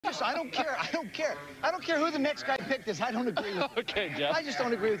I don't care. I don't care. I don't care who the next guy picked is. I don't agree with you. Okay, Jeff. I just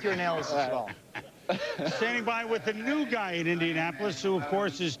don't agree with your analysis at all. Standing by with the new guy in Indianapolis, who, of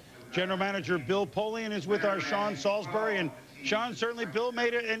course, is General Manager Bill Polian, is with our Sean Salisbury. And, Sean, certainly Bill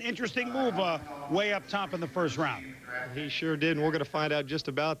made an interesting move way up top in the first round. He sure did, and we're going to find out just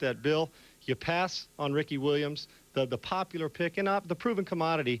about that. Bill, you pass on Ricky Williams, the popular pick, and the proven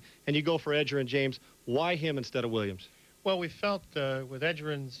commodity, and you go for Edgerrin James. Why him instead of Williams? Well, we felt with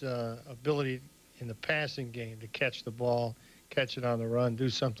Edgerrin's ability in the passing game to catch the ball, catch it on the run, do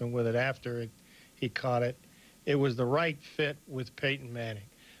something with it after he caught it, it was the right fit with Peyton Manning.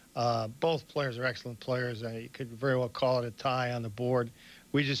 Both players are excellent players. You could very well call it a tie on the board.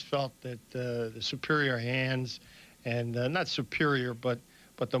 We just felt that the superior hands, and not superior, but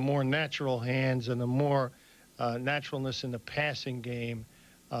the more natural hands and the more naturalness in the passing game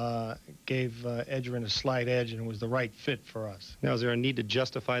gave Edgerrin a slight edge, and it was the right fit for us. Now, is there a need to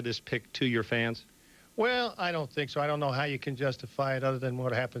justify this pick to your fans? Well, I don't think so. I don't know how you can justify it other than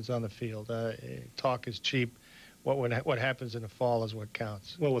what happens on the field. Talk is cheap. What happens in the fall is what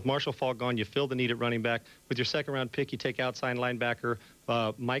counts. Well, with Marshall Faulk gone, you fill the need at running back. With your second-round pick, you take outside linebacker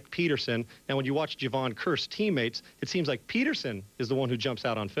Mike Peterson. Now, when you watch Javon Kearse's teammates, it seems like Peterson is the one who jumps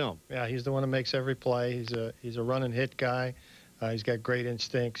out on film. Yeah, he's the one who makes every play. He's a run-and-hit guy. He's got great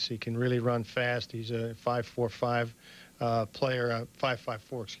instincts. He can really run fast. He's a 5'4" player,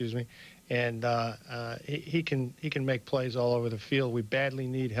 5'4", excuse me, and he can make plays all over the field. We badly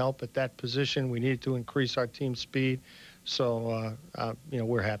need help at that position. We need to increase our team speed. So,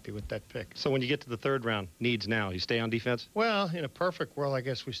 we're happy with that pick. So when you get to the third round, needs now, you stay on defense? Well, in a perfect world, I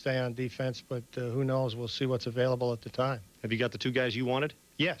guess we stay on defense, but who knows? We'll see what's available at the time. Have you got the two guys you wanted?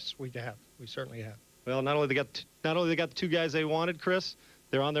 Yes, we have. We certainly have. Well, not only they got the two guys they wanted, Chris,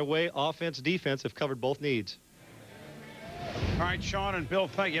 they're on their way. Offense, defense have covered both needs. All right, Sean and Bill,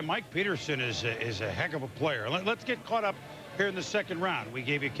 thank you. Mike Peterson is a heck of a player. Let's get caught up here in the second round. We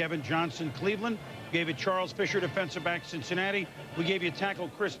gave you Kevin Johnson, Cleveland. We gave you Charles Fisher, defensive back, Cincinnati. We gave you tackle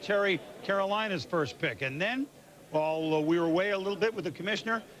Chris Terry, Carolina's first pick. And then, while we were away a little bit with the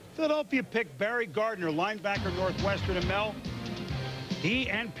commissioner, Philadelphia picked Barry Gardner, linebacker, Northwestern, and Mel. He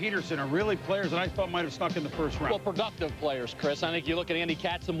and Peterson are really players that I thought might have snuck in the first round. Well, productive players, Chris. I think you look at Andy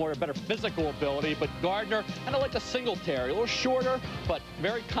Katzenmoyer, better physical ability, but Gardner, kind of like a Singletary, a little shorter, but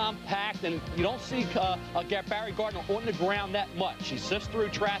very compact, and you don't see Barry Gardner on the ground that much. He sifts through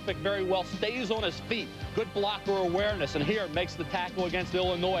traffic very well, stays on his feet, good blocker awareness, and here makes the tackle against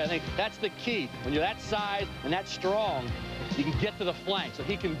Illinois. I think that's the key. When you're that size and that strong, you can get to the flank, so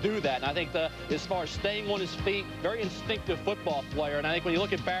he can do that. And I think as far as staying on his feet, very instinctive football player. And I think when you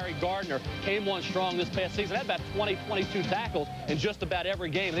look at Barry Gardner, came on strong this past season, had about 20, 22 tackles in just about every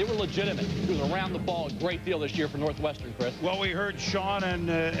game. They were legitimate. He was around the ball a great deal this year for Northwestern, Chris. Well, we heard Sean and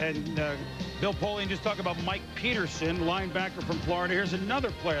Bill Polian just talk about Mike Peterson, linebacker from Florida. Here's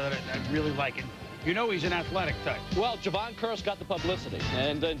another player that I really like. And you know he's an athletic type. Well, Javon Kearse got the publicity,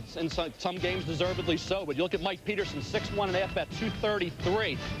 and in some games deservedly so. But you look at Mike Peterson, 6'1", about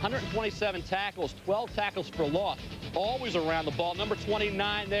 233, 127 tackles, 12 tackles for loss, always around the ball. Number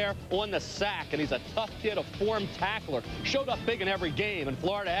 29 there on the sack, and he's a tough kid, a formed tackler. Showed up big in every game, and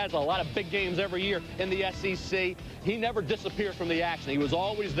Florida has a lot of big games every year in the SEC. He never disappeared from the action. He was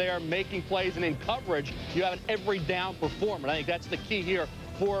always there making plays, and in coverage, you have an every down performer. I think that's the key here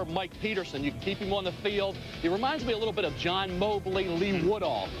for Mike Peterson. You can keep him on the field. He reminds me a little bit of John Mobley, Lee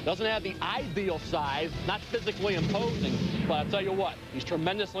Woodall. Doesn't have the ideal size, not physically imposing, but I'll tell you what, he's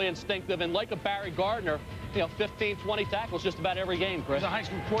tremendously instinctive, and like a Barry Gardner, 15, 20 tackles just about every game, Chris. He's a high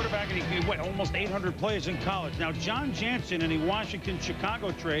school quarterback, and he went almost 800 plays in college. Now, John Jansen in a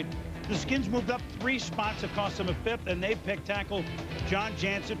Washington-Chicago trade, the Skins moved up 3 spots. It cost them a 5th, and they picked tackle John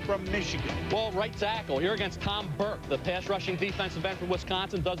Jansen from Michigan. Well, right tackle here against Tom Burke, the pass-rushing defensive end from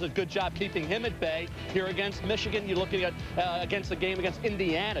Wisconsin, does a good job keeping him at bay. Here against Michigan, you're looking at against the game against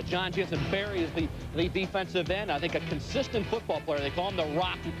Indiana. John Jansen buries the defensive end. I think a consistent football player. They call him the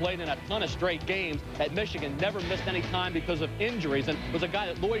Rock, who played in a ton of straight games at Michigan, never missed any time because of injuries, and was a guy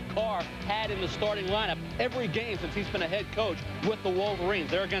that Lloyd Carr had in the starting lineup every game since he's been a head coach with the Wolverines.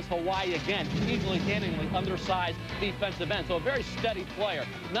 They're against Hawaii again, easily handling undersized defensive end. So a very steady player,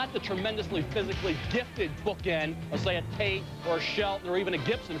 not the tremendously physically gifted bookend of, say, a Tate or a Shelton or even a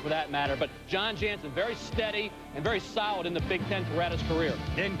Gibson for that matter, but John Jansen, very steady and very solid in the Big Ten throughout his career.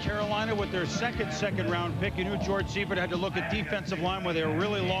 In Carolina, with their second-round pick, you knew George Seifert had to look at defensive line where they were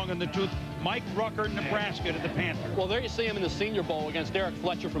really long in the tooth. Mike Rucker, Nebraska, to the Panthers. Well, there you see him in the Senior Bowl against Derek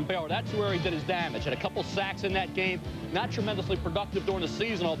Fletcher from Baylor. That's where he did his damage. Had a couple sacks in that game. Not tremendously productive during the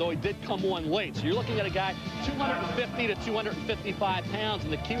season, although he did come on late. So you're looking at a guy 250 to 255 pounds,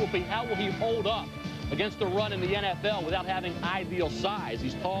 and the key will be how will he hold up against the run in the NFL without having ideal size.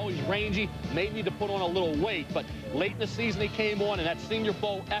 He's tall, he's rangy, may need to put on a little weight, but late in the season he came on, and that Senior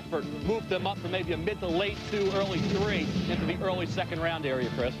Bowl effort moved him up from maybe a mid to late 2, early 3 into the early second-round area,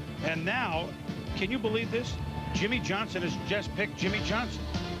 Chris. And now, can you believe this? Jimmy Johnson has just picked Jimmy Johnson.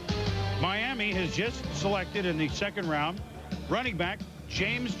 Miami has just selected in the second round running back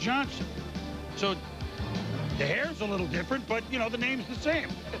James Johnson. So the hair's a little different, but, you know, the name's the same.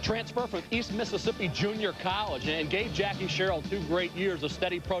 Transfer from East Mississippi Junior College and gave Jackie Sherrill 2 great years of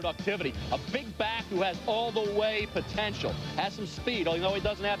steady productivity. A big back who has all the way potential. Has some speed, although he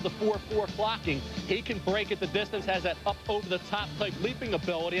doesn't have the 4.4 clocking. He can break at the distance, has that up over the top type leaping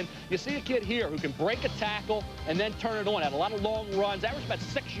ability. And you see a kid here who can break a tackle and then turn it on. Had a lot of long runs, averaged about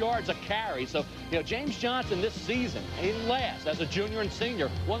 6 yards a carry. So, you know, James Johnson this season, he last as a junior and senior,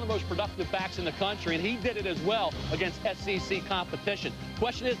 one of the most productive backs in the country, and he did it as well against SEC competition.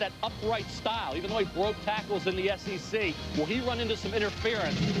 Question is that upright style. Even though he broke tackles in the SEC, will he run into some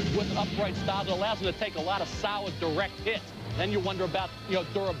interference with an upright style that allows him to take a lot of solid direct hits? Then you wonder about, you know,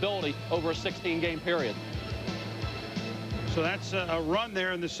 durability over a 16-game period. So that's a run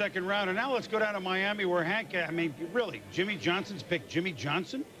there in the second round. And now let's go down to Miami where Hank, I mean, really, Jimmy Johnson's picked Jimmy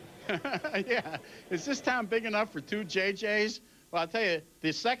Johnson? Yeah. Is this town big enough for 2 JJs? Well, I'll tell you,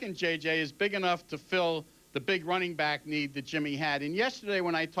 the second JJ is big enough to fill the big running back need that Jimmy had. And yesterday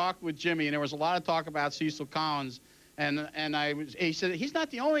when I talked with Jimmy, and there was a lot of talk about Cecil Collins, and he said, he's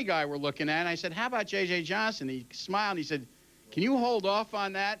not the only guy we're looking at. And I said, how about J.J. Johnson? He smiled and he said, can you hold off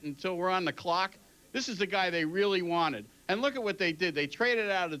on that until we're on the clock? This is the guy they really wanted. And look at what they did. They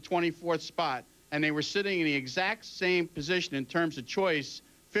traded out of the 24th spot, and they were sitting in the exact same position in terms of choice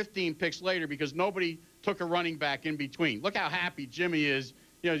 15 picks later because nobody took a running back in between. Look how happy Jimmy is,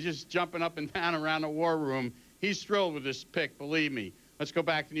 you know, just jumping up and down around the war room. He's thrilled with this pick, believe me. Let's go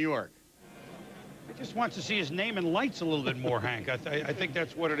back to New York. He just wants to see his name in lights a little bit more, Hank. I think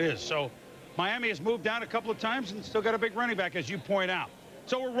that's what it is. So Miami has moved down a couple of times and still got a big running back, as you point out.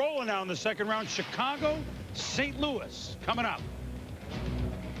 So we're rolling now in the second round. Chicago, St. Louis coming up.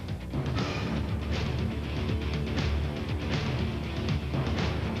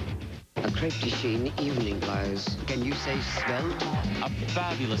 A crepe de chine evening blouse. Can you say svelte? A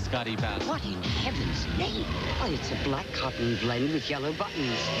fabulous Scotty Bass. What in heaven's name? Well, it's a black cotton blend with yellow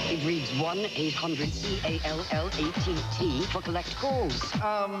buttons. It reads 1-800-CALL-ATT for collect calls.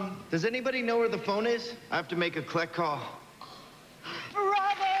 Does anybody know where the phone is? I have to make a collect call.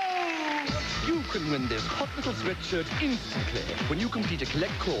 Bravo! You can win this hot little sweatshirt instantly when you complete a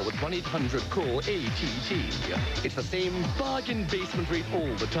collect call with 1-800-CALL-ATT. It's the same bargain basement rate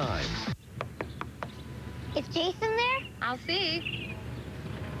all the time. Is Jason there? I'll see.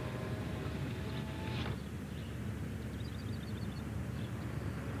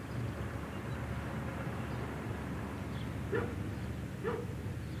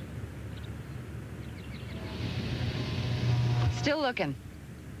 Still looking.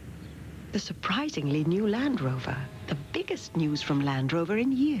 The surprisingly new Land Rover. The biggest news from Land Rover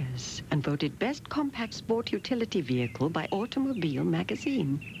in years. And voted Best Compact Sport Utility Vehicle by Automobile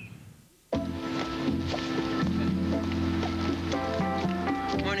Magazine.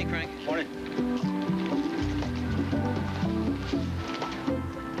 Morning, Frank. Morning.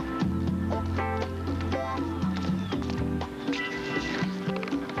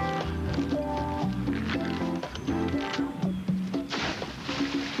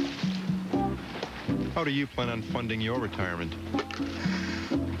 How do you plan on funding your retirement?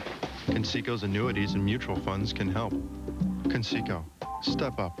 Conseco's annuities and mutual funds can help. Conseco,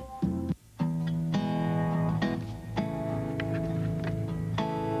 step up.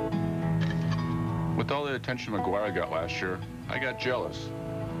 With all the attention McGuire got last year, I got jealous.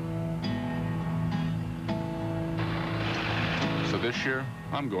 So this year,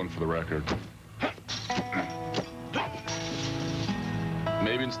 I'm going for the record.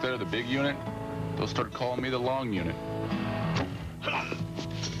 Maybe instead of the big unit, they'll start calling me the long unit.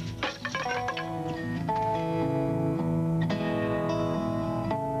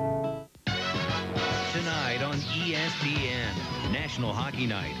 Tonight on ESPN, National Hockey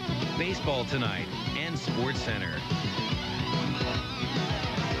Night, Baseball Tonight, and Sports Center.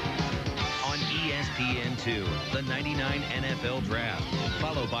 On ESPN2, the 99 NFL Draft,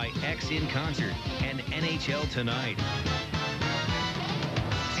 followed by X in Concert and NHL Tonight.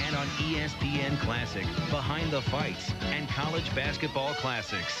 And on ESPN Classic, Behind the Fights and College Basketball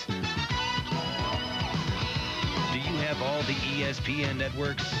Classics. Do you have all the ESPN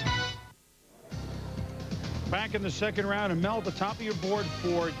networks? Back in the second round, and Mel, at the top of your board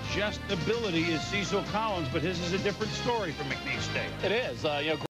for just ability is Cecil Collins, but his is a different story from McNeese State. It is.